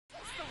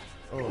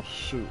Oh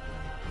shoot.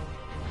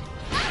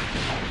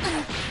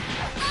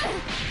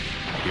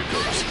 Here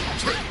goes.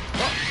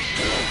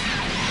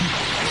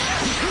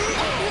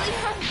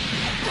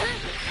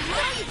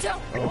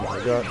 Oh my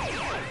god.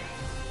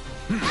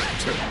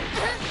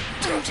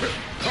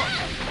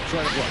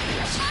 Try to block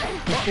this.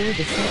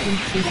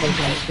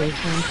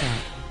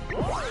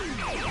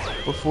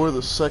 Before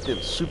the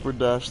second super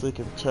dash they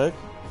can tech.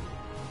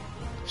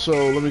 So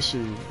let me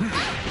see.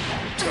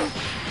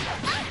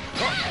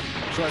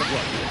 Try to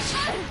block this.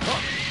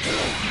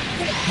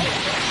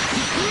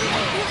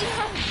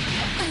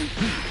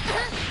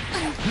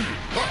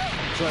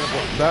 Try to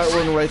block That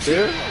one right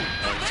there.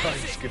 our time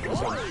skip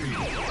is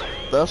unbeatable.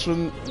 That's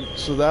when.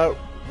 So that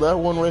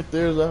one right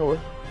there is that one.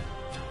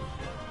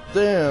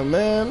 Damn,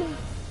 man.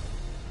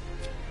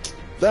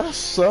 That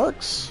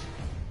sucks.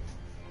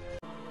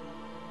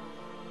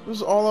 This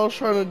is all I was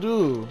trying to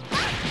do.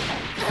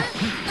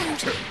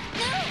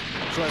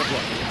 Try to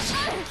block this.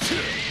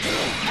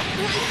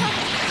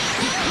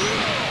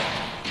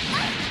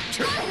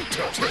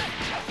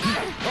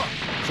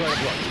 Try to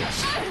block this.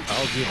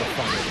 I'll do the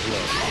final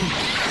blow.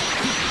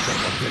 Try to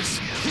block this.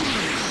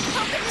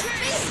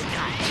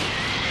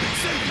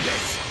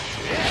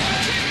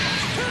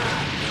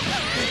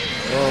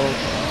 Well,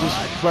 just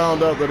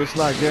found out that it's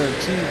not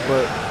guaranteed,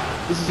 but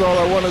this is all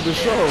I wanted to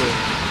show.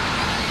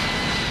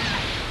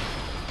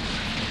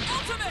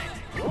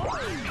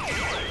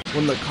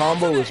 When the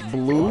combo is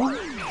blue?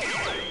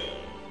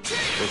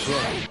 That's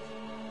right.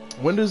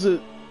 When does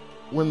it...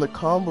 When the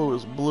combo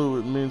is blue,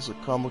 it means the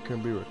combo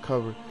can be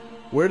recovered.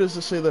 Where does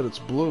it say that it's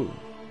blue?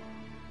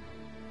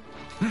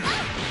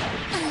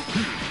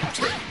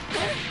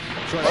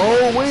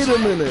 Oh, wait a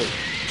minute!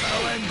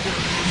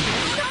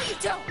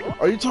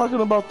 Are you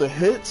talking about the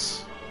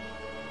hits?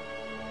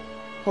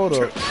 Hold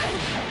up. Here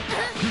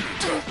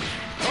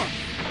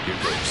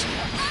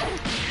goes.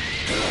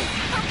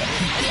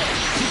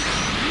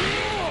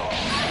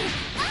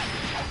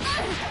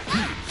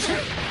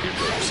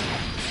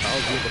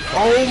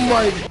 Oh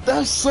my,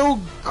 that's so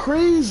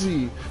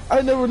crazy!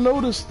 I never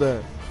noticed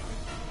that.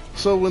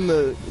 So when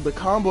the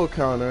combo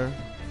counter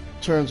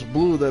turns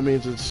blue, that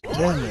means it's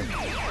damage.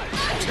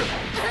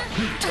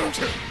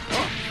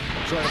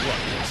 Try to block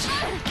this.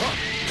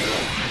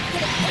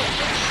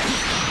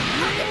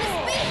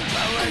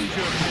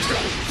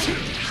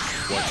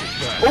 Watch it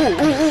back. Oh,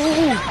 oh, oh,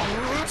 oh,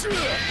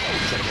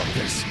 Try to block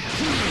this.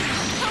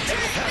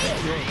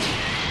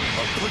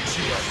 I'll put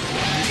you up.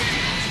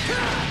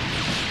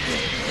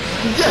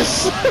 yes!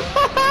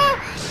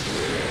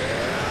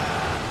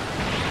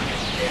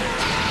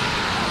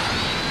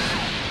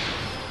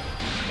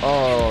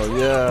 Oh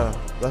yeah,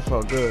 that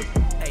felt good.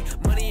 Hey,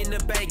 money in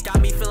the bank got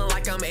me feeling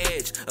like I'm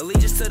edge.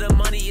 Allegiance to the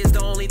money is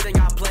the only thing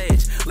I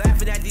pledge.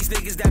 Laughing at these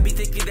niggas that be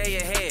thinking they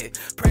ahead.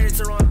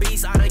 Predator on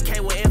beats, I done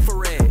came with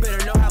infrared.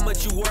 Better know how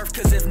much you worth,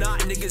 cause if not,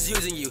 niggas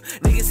using you.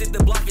 Niggas hit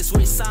the block and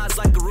switch sides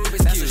like a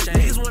Rubik's Cube.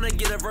 Niggas wanna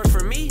get a verse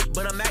from me,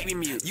 but I'm acting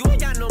mute. You ain't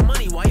got no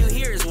money, why you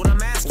here is what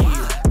I'm asking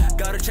you.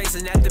 Got her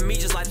chasing after me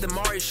just like the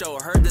Mari show.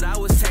 Heard that I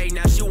was tagged,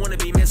 now she wanna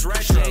be Miss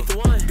Retro. She ain't the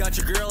one. Got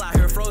your girl out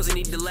here frozen,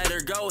 need to let her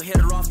go. Hit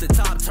her off the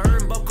top,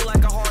 turnbuckle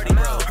like a Hardy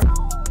bro.